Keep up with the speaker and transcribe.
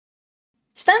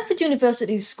Stanford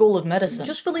University's School of Medicine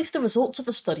just released the results of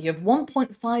a study of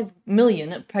 1.5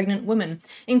 million pregnant women,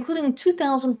 including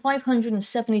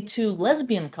 2,572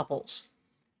 lesbian couples,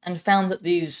 and found that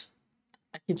these,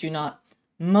 I kid you not,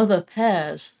 mother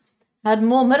pairs had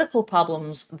more medical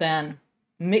problems than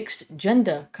mixed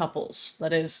gender couples,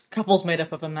 that is, couples made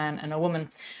up of a man and a woman.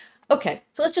 Okay,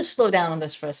 so let's just slow down on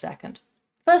this for a second.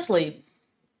 Firstly,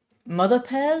 mother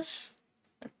pairs?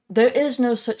 There is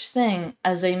no such thing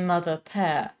as a mother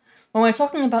pair. When we're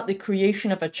talking about the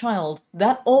creation of a child,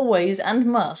 that always and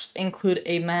must include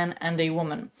a man and a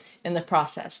woman in the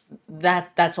process.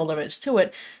 That's all there is to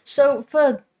it. So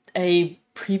for a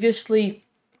previously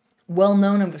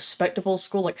well-known and respectable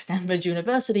school like Stanford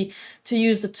University to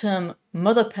use the term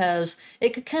mother pairs,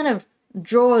 it could kind of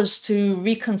draw us to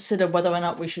reconsider whether or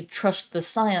not we should trust the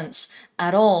science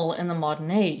at all in the modern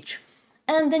age.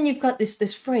 And then you've got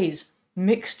this phrase,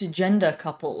 mixed gender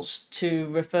couples, to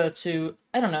refer to,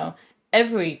 I don't know,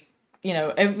 every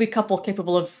couple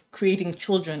capable of creating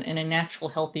children in a natural,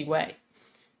 healthy way.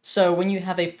 So when you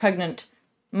have a pregnant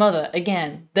mother,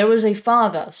 again, there was a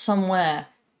father somewhere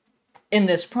in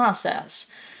this process.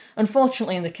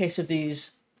 Unfortunately, in the case of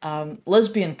these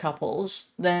lesbian couples,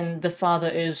 then the father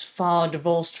is far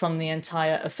divorced from the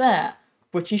entire affair,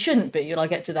 which he shouldn't be. I'll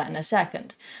get to that in a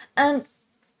second. And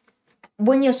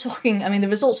when you're talking, the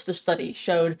results of the study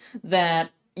showed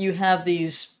that you have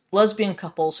these lesbian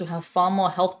couples who have far more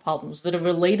health problems that are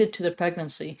related to the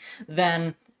pregnancy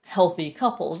than healthy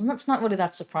couples. And that's not really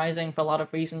that surprising for a lot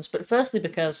of reasons, but firstly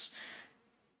because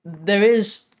there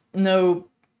is no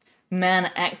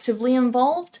man actively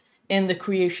involved in the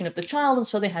creation of the child, and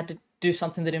so they had to do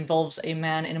something that involves a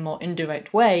man in a more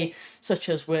indirect way, such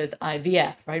as with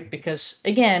IVF, right? Because,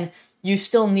 again, you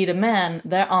still need a man.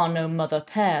 There are no mother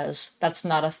pairs. That's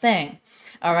not a thing.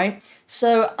 All right?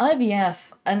 So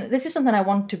IVF, and this is something I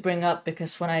wanted to bring up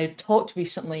because when I talked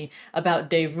recently about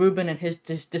Dave Rubin and his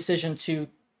decision to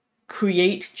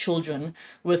create children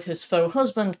with his faux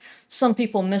husband, some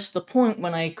people missed the point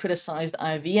when I criticized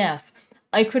IVF.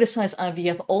 I criticize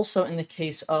IVF also in the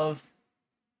case of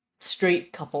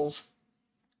straight couples.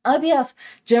 IVF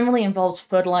generally involves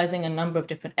fertilizing a number of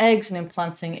different eggs and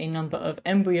implanting a number of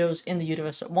embryos in the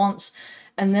uterus at once,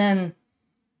 and then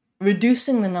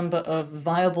reducing the number of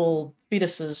viable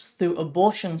fetuses through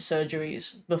abortion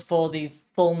surgeries before the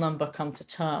full number come to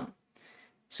term.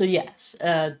 So yes,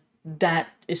 that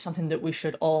is something that we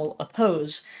should all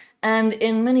oppose. And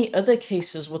in many other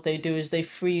cases, what they do is they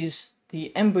freeze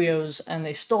the embryos and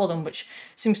they store them, which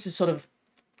seems to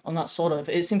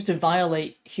it seems to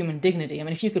violate human dignity.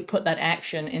 If you could put that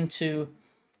action into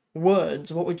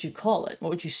words, what would you call it? What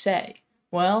would you say?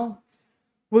 Well,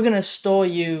 we're going to store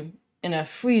you in a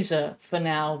freezer for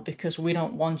now because we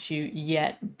don't want you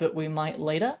yet, but we might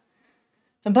later.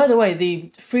 And by the way,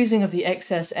 the freezing of the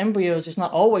excess embryos is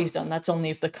not always done. That's only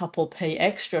if the couple pay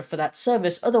extra for that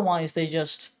service. Otherwise, they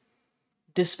just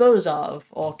dispose of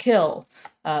or kill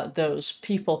those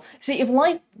people. See, if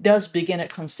life does begin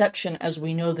at conception, as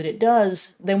we know that it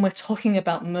does, then we're talking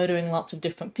about murdering lots of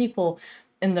different people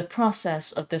in the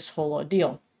process of this whole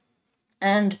ordeal.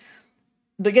 But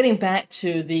getting back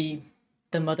to the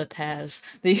mother pairs,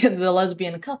 the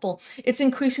lesbian couple, it's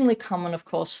increasingly common, of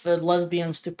course, for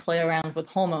lesbians to play around with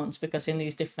hormones because in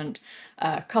these different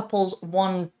couples,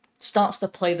 one starts to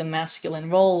play the masculine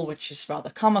role, which is rather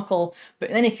comical,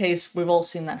 but in any case, we've all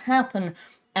seen that happen.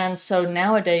 And so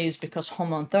nowadays, because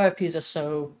hormone therapies are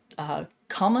so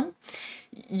common,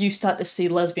 you start to see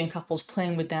lesbian couples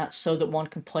playing with that so that one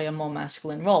can play a more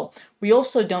masculine role. We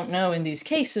also don't know in these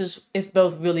cases if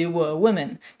both really were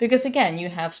women, because again, you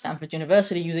have Stanford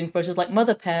University using phrases like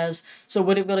mother pairs, so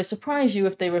would it really surprise you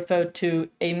if they referred to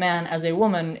a man as a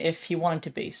woman if he wanted to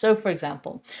be? So for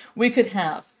example, we could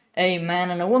have a man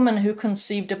and a woman who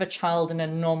conceived of a child in a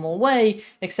normal way,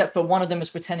 except for one of them is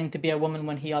pretending to be a woman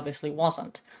when he obviously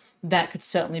wasn't. That could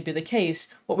certainly be the case.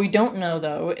 What we don't know,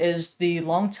 though, is the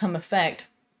long-term effect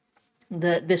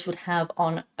that this would have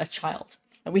on a child.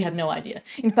 We have no idea.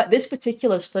 In fact, this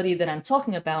particular study that I'm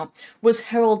talking about was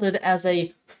heralded as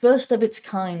a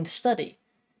first-of-its-kind study,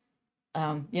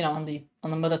 on the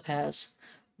mother pairs.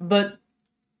 But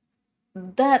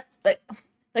that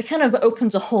kind of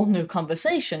opens a whole new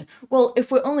conversation. Well,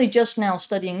 if we're only just now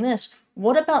studying this,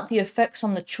 what about the effects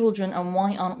on the children, and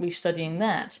why aren't we studying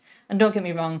that? And don't get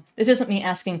me wrong, this isn't me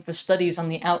asking for studies on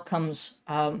the outcomes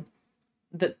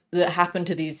that happen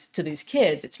to these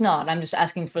kids. It's not. I'm just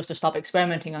asking for us to stop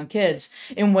experimenting on kids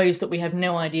in ways that we have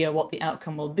no idea what the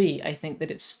outcome will be. I think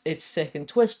that it's sick and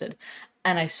twisted.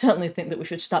 And I certainly think that we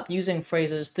should stop using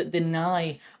phrases that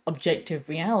deny objective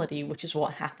reality, which is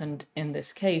what happened in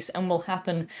this case, and will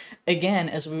happen again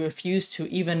as we refuse to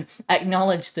even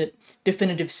acknowledge that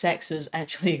definitive sexes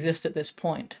actually exist at this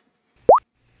point.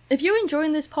 If you're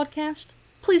enjoying this podcast,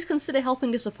 please consider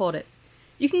helping to support it.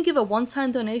 You can give a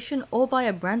one-time donation or buy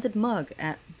a branded mug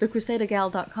at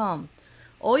thecrusadergal.com,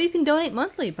 or you can donate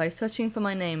monthly by searching for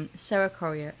my name, Sarah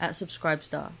Corrier, at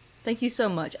Subscribestar. Thank you so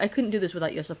much. I couldn't do this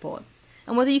without your support.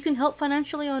 And whether you can help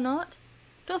financially or not,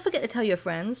 don't forget to tell your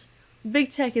friends. Big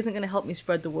tech isn't going to help me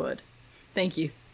spread the word. Thank you.